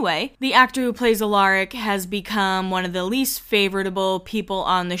 But anyway, the actor who plays Alaric has become one of the least favorable people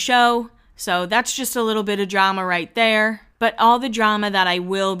on the show. So that's just a little bit of drama right there. But all the drama that I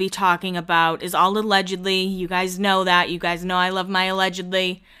will be talking about is all allegedly. You guys know that. You guys know I love my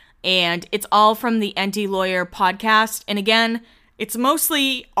allegedly. And it's all from the Enty Lawyer podcast. And again, it's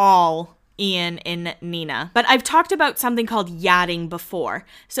mostly all Ian and Nina. But I've talked about something called yachting before.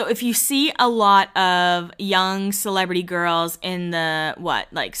 So if you see a lot of young celebrity girls in the,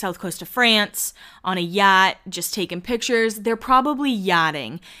 south coast of France on a yacht, just taking pictures, they're probably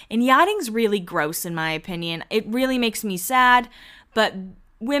yachting. And yachting's really gross in my opinion. It really makes me sad, but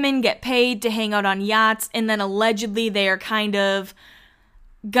women get paid to hang out on yachts, and then allegedly they are kind of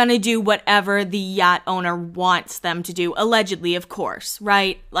gonna do whatever the yacht owner wants them to do. Allegedly, of course,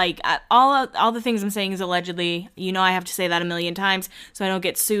 right? Like, all the things I'm saying is allegedly. You know I have to say that a million times so I don't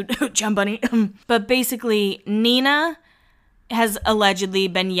get sued. Jump bunny. But basically, Nina has allegedly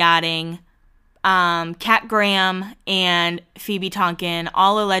been yachting. Kat Graham and Phoebe Tonkin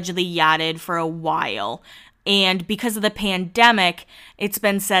all allegedly yachted for a while. And because of the pandemic, it's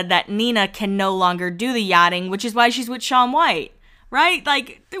been said that Nina can no longer do the yachting, which is why she's with Shaun White. Right?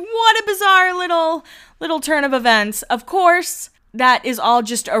 Like, what a bizarre little turn of events. Of course, that is all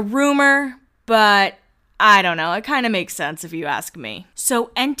just a rumor, but I don't know. It kind of makes sense if you ask me. So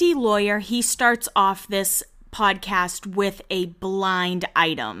Enty Lawyer, he starts off this podcast with a blind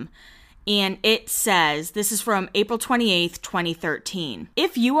item. And it says, this is from April 28th, 2013.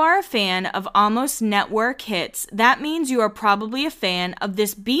 If you are a fan of Almost Network hits, that means you are probably a fan of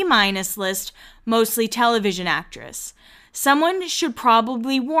this B- list, mostly television actress. Someone should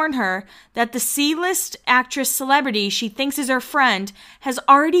probably warn her that the C-list actress celebrity she thinks is her friend has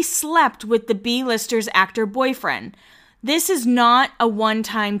already slept with the B-lister's actor boyfriend. This is not a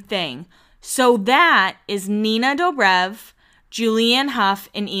one-time thing. So that is Nina Dobrev, Julianne Hough,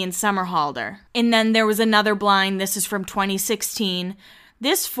 and Ian Somerhalder. And then there was another blind. This is from 2016.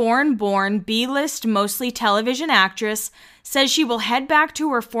 This foreign-born B-list, mostly television actress says she will head back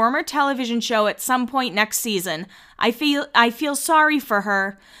to her former television show at some point next season. I feel sorry for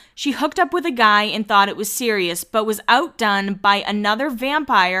her. She hooked up with a guy and thought it was serious, but was outdone by another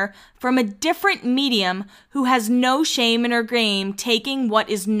vampire from a different medium who has no shame in her game taking what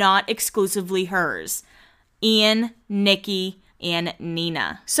is not exclusively hers. Ian, Nikki, and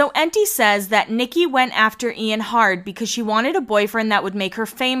Nina. So Enty says that Nikki went after Ian hard because she wanted a boyfriend that would make her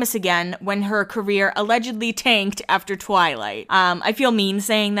famous again when her career allegedly tanked after Twilight. I feel mean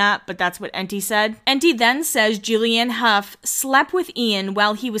saying that, but that's what Enty said. Enty then says Julianne Hough slept with Ian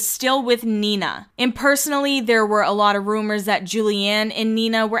while he was still with Nina. And personally, there were a lot of rumors that Julianne and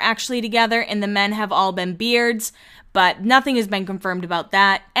Nina were actually together and the men have all been beards, but nothing has been confirmed about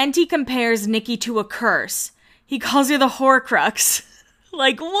that. Enty compares Nikki to a curse. He calls her the Horcrux.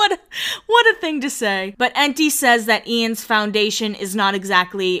 Like, what a thing to say. But Enty says that Ian's foundation is not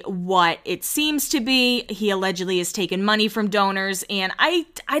exactly what it seems to be. He allegedly has taken money from donors, and I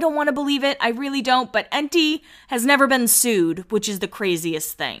don't want to believe it. I really don't. But Enty has never been sued, which is the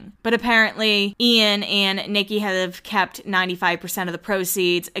craziest thing. But apparently, Ian and Nikki have kept 95% of the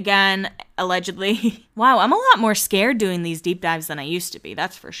proceeds. Again, allegedly. Wow, I'm a lot more scared doing these deep dives than I used to be,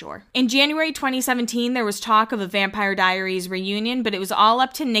 that's for sure. In January 2017, there was talk of a Vampire Diaries reunion, but it was all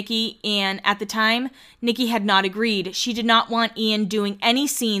up to Nikki, and at the time, Nikki had not agreed. She did not want Ian doing any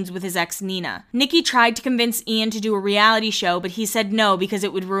scenes with his ex Nina. Nikki tried to convince Ian to do a reality show, but he said no because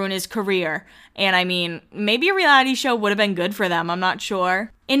it would ruin his career. And I mean, maybe a reality show would have been good for them, I'm not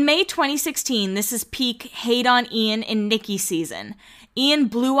sure. In May 2016, this is peak Hate on Ian and Nikki season. Ian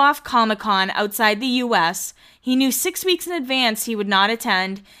blew off Comic-Con outside the US. He knew 6 weeks in advance he would not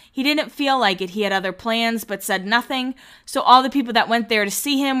attend. He didn't feel like it. He had other plans, but said nothing. So all the people that went there to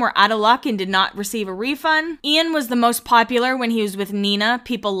see him were out of luck and did not receive a refund. Ian was the most popular when he was with Nina.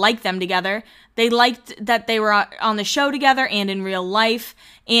 People liked them together. They liked that they were on the show together and in real life.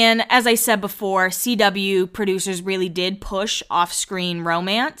 And as I said before, CW producers really did push off-screen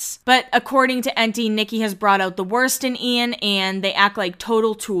romance. But according to Enty, Nikki has brought out the worst in Ian, and they act like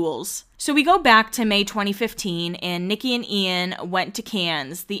total tools. So we go back to May 2015, and Nikki and Ian went to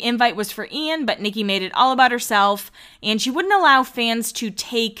Cannes. The invite was for Ian, but Nikki made it all about herself, and she wouldn't allow fans to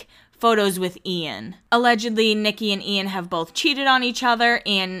take photos with Ian. Allegedly, Nikki and Ian have both cheated on each other,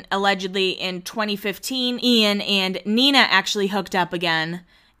 and allegedly in 2015, Ian and Nina actually hooked up again.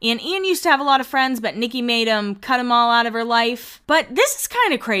 And Ian used to have a lot of friends, but Nikki made him cut them all out of her life. But this is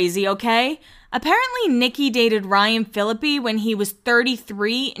kind of crazy, okay? Apparently, Nikki dated Ryan Phillippe when he was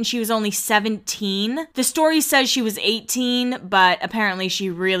 33 and she was only 17. The story says she was 18, but apparently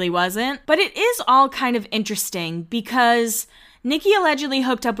she really wasn't. But it is all kind of interesting because Nikki allegedly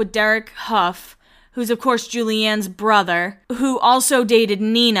hooked up with Derek Hough, who's of course Julianne's brother, who also dated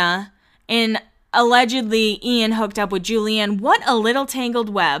Nina. And allegedly, Ian hooked up with Julianne. What a little tangled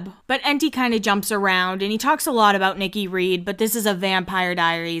web. But Enty kind of jumps around, and he talks a lot about Nikki Reed, but this is a Vampire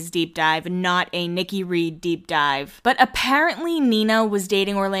Diaries deep dive, not a Nikki Reed deep dive. But apparently Nina was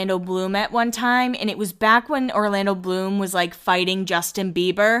dating Orlando Bloom at one time, and it was back when Orlando Bloom was, like, fighting Justin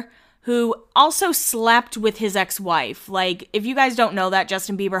Bieber, who also slept with his ex-wife. Like, if you guys don't know that,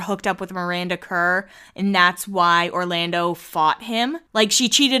 Justin Bieber hooked up with Miranda Kerr, and that's why Orlando fought him. Like, she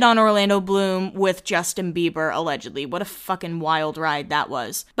cheated on Orlando Bloom with Justin Bieber, allegedly. What a fucking wild ride that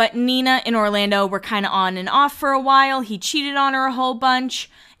was. But Nina and Orlando were kind of on and off for a while. He cheated on her a whole bunch.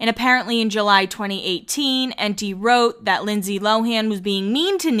 And apparently in July 2018, Enty wrote that Lindsay Lohan was being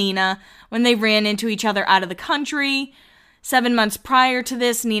mean to Nina when they ran into each other out of the country. 7 months prior to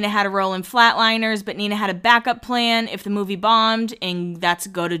this, Nina had a role in Flatliners, but Nina had a backup plan if the movie bombed, and that's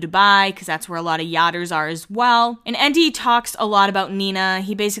go to Dubai, because that's where a lot of yachters are as well. And Enty talks a lot about Nina.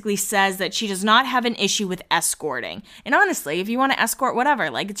 He basically says that she does not have an issue with escorting. And honestly, if you want to escort,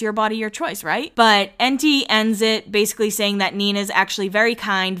 whatever, like, it's your body, your choice, right? But Enty ends it basically saying that Nina's actually very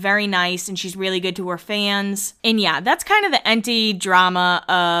kind, very nice, and she's really good to her fans. And yeah, that's kind of the Enty drama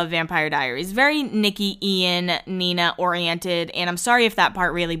of Vampire Diaries. Very Nikki, Ian, Nina oriented. And I'm sorry if that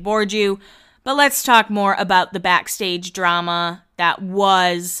part really bored you, but let's talk more about the backstage drama that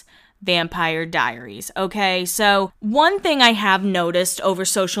was Vampire Diaries, okay? So one thing I have noticed over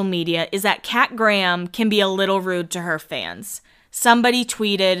social media is that Kat Graham can be a little rude to her fans. Somebody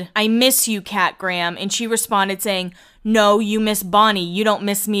tweeted, "I miss you, Kat Graham," and she responded saying, "No, you miss Bonnie, you don't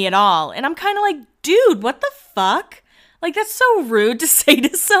miss me at all." And I'm kind of like, dude, what the fuck? Like, that's so rude to say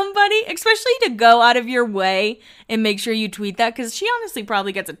to somebody, especially to go out of your way and make sure you tweet that, because she honestly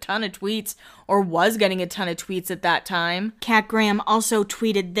probably gets a ton of tweets, or was getting a ton of tweets at that time. Kat Graham also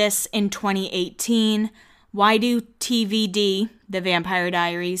tweeted this in 2018. "Why do TVD, the Vampire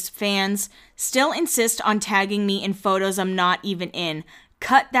Diaries, fans still insist on tagging me in photos I'm not even in?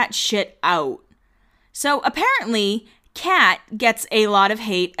 Cut that shit out." So apparently, Kat gets a lot of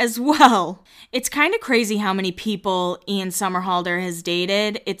hate as well. It's kind of crazy how many people Ian Somerhalder has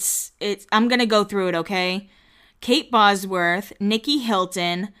dated. I'm gonna go through it, okay? Kate Bosworth, Nikki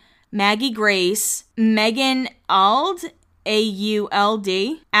Hilton, Maggie Grace, Megan Auld,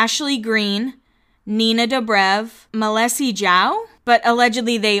 A-U-L-D, Ashley Green, Nina Dobrev, Malesi Zhao, but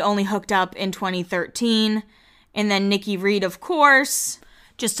allegedly they only hooked up in 2013, and then Nikki Reed, of course.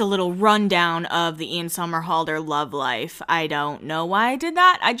 Just a little rundown of the Ian Somerhalder love life. I don't know why I did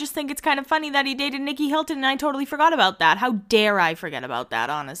that. I just think it's kind of funny that he dated Nikki Hilton, and I totally forgot about that. How dare I forget about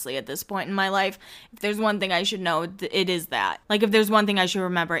that, honestly, at this point in my life? If there's one thing I should know, it is that. Like, if there's one thing I should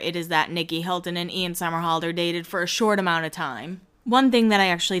remember, it is that Nikki Hilton and Ian Somerhalder dated for a short amount of time. One thing that I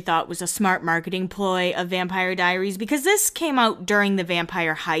actually thought was a smart marketing ploy of Vampire Diaries, because this came out during the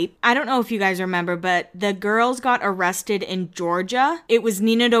vampire hype. I don't know if you guys remember, but the girls got arrested in Georgia. It was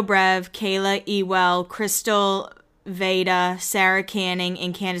Nina Dobrev, Kayla Ewell, Crystal Veda, Sarah Canning,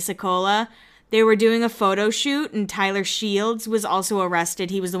 and Candice Accola. They were doing a photo shoot, and Tyler Shields was also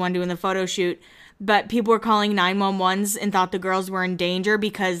arrested. He was the one doing the photo shoot. But people were calling 911s and thought the girls were in danger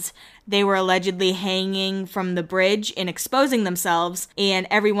because they were allegedly hanging from the bridge and exposing themselves, and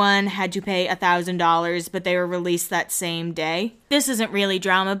everyone had to pay $1,000, but they were released that same day. This isn't really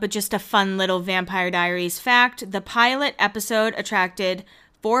drama, but just a fun little Vampire Diaries fact. The pilot episode attracted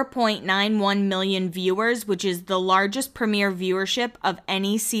 4.91 million viewers, which is the largest premiere viewership of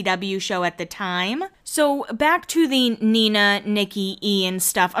any CW show at the time. So back to the Nina, Nikki, Ian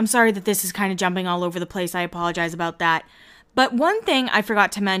stuff. I'm sorry that this is kind of jumping all over the place. I apologize about that. But one thing I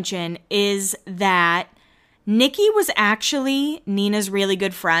forgot to mention is that Nikki was actually Nina's really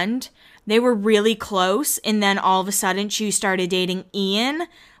good friend. They were really close, and then all of a sudden she started dating Ian,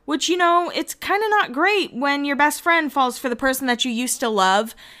 which, you know, it's kind of not great when your best friend falls for the person that you used to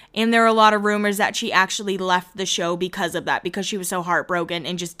love. And there are a lot of rumors that she actually left the show because of that, because she was so heartbroken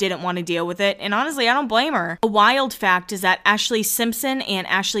and just didn't want to deal with it. And honestly, I don't blame her. A wild fact is that Ashley Simpson and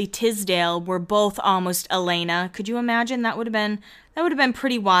Ashley Tisdale were both almost Elena. Could you imagine? That would have been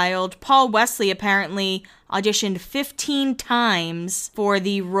pretty wild. Paul Wesley apparently auditioned 15 times for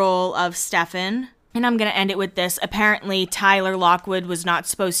the role of Stefan. And I'm going to end it with this. Apparently, Tyler Lockwood was not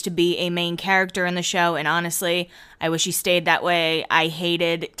supposed to be a main character in the show, and honestly, I wish he stayed that way. I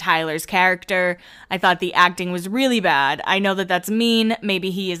hated Tyler's character. I thought the acting was really bad. I know that that's mean. Maybe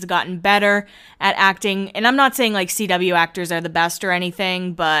he has gotten better at acting. And I'm not saying like CW actors are the best or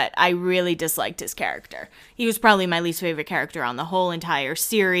anything, but I really disliked his character. He was probably my least favorite character on the whole entire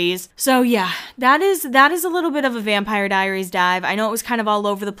series. So yeah, that is a little bit of a Vampire Diaries dive. I know it was kind of all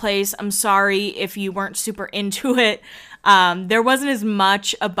over the place. I'm sorry if you weren't super into it. There wasn't as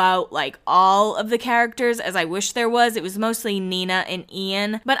much about like all of the characters as I wish there was. It was mostly Nina and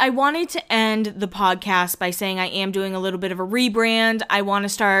Ian. But I wanted to end the podcast by saying I am doing a little bit of a rebrand. I want to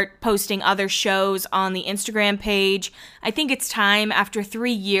start posting other shows on the Instagram page. I think it's time after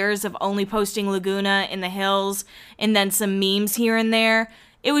 3 years of only posting Laguna in the Hills and then some memes here and there.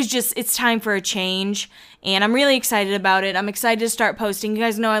 It's time for a change, and I'm really excited about it. I'm excited to start posting. You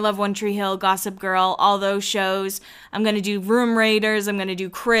guys know I love One Tree Hill, Gossip Girl, all those shows. I'm going to do Room Raiders, I'm going to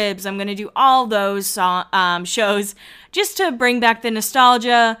do Cribs, I'm going to do all those shows just to bring back the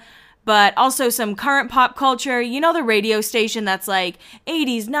nostalgia, but also some current pop culture. You know, the radio station that's like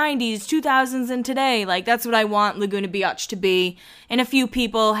 80s, 90s, 2000s, and today. Like, that's what I want Laguna Biatch to be. And a few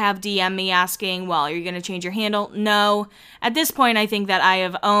people have DM'd me asking, well, are you going to change your handle? No. At this point, I think that I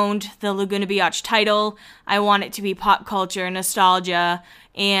have owned the Laguna Biatch title. I want it to be pop culture, nostalgia,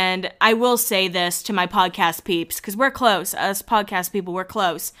 and I will say this to my podcast peeps, because we're close. Us podcast people, we're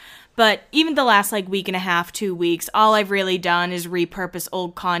close. But even the last week and a half, 2 weeks, all I've really done is repurpose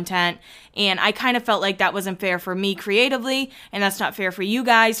old content. And I kind of felt like that wasn't fair for me creatively. And that's not fair for you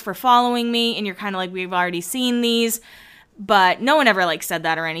guys for following me. And you're kind of like, we've already seen these. But no one ever said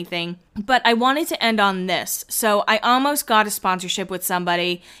that or anything. But I wanted to end on this. So I almost got a sponsorship with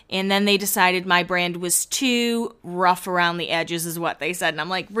somebody. And then they decided my brand was too rough around the edges is what they said. And I'm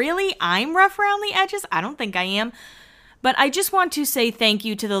like, really? I'm rough around the edges? I don't think I am. But I just want to say thank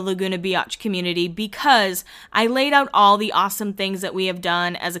you to the Laguna Biatch community because I laid out all the awesome things that we have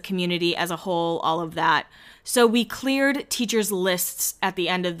done as a community as a whole, all of that. So we cleared teachers' lists at the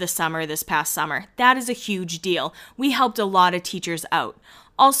end of the summer this past summer. That is a huge deal. We helped a lot of teachers out.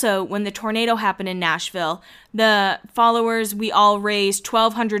 Also, when the tornado happened in Nashville, the followers, we all raised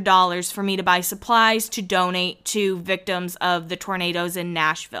 $1,200 for me to buy supplies to donate to victims of the tornadoes in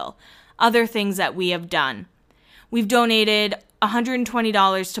Nashville. Other things that we have done. We've donated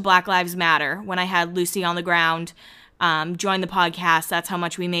 $120 to Black Lives Matter when I had Lucy on the ground join the podcast. That's how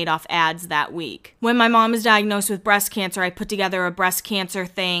much we made off ads that week. When my mom was diagnosed with breast cancer, I put together a breast cancer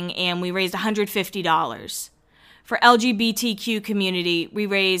thing and we raised $150. For LGBTQ community, we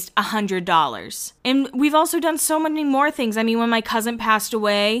raised $100. And we've also done so many more things. I mean, when my cousin passed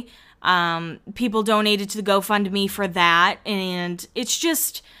away, people donated to the GoFundMe for that. And it's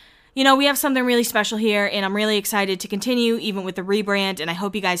just... You know, we have something really special here, and I'm really excited to continue, even with the rebrand, and I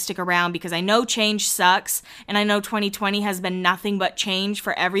hope you guys stick around, because I know change sucks, and I know 2020 has been nothing but change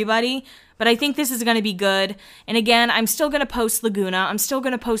for everybody, but I think this is going to be good. And again, I'm still going to post Laguna. I'm still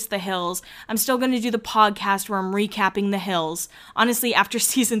going to post The Hills. I'm still going to do the podcast where I'm recapping The Hills. Honestly, after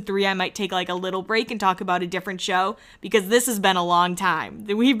season 3, I might take a little break and talk about a different show, because this has been a long time.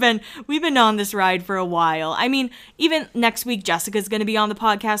 We've been on this ride for a while. I mean, even next week, Jessica's going to be on the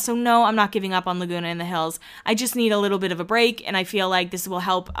podcast, so no, I'm not giving up on Laguna and The Hills. I just need a little bit of a break, and I feel like this will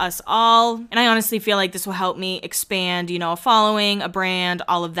help us all. And I honestly feel like this will help me expand, a following, a brand,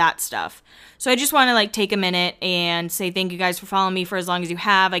 all of that stuff. So I just want to take a minute and say thank you guys for following me for as long as you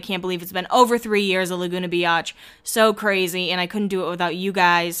have. I can't believe it's been over 3 years of Laguna Biatch. So crazy, and I couldn't do it without you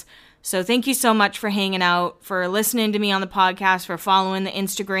guys. So thank you so much for hanging out, for listening to me on the podcast, for following the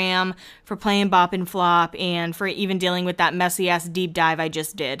Instagram, for playing Bop and Flop, and for even dealing with that messy-ass deep dive I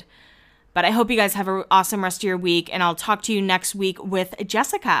just did. But I hope you guys have an awesome rest of your week, and I'll talk to you next week with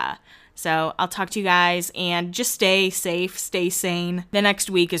Jessica. So I'll talk to you guys, and just stay safe, stay sane. The next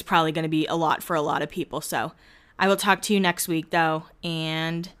week is probably going to be a lot for a lot of people. So I will talk to you next week, though,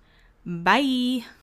 and bye.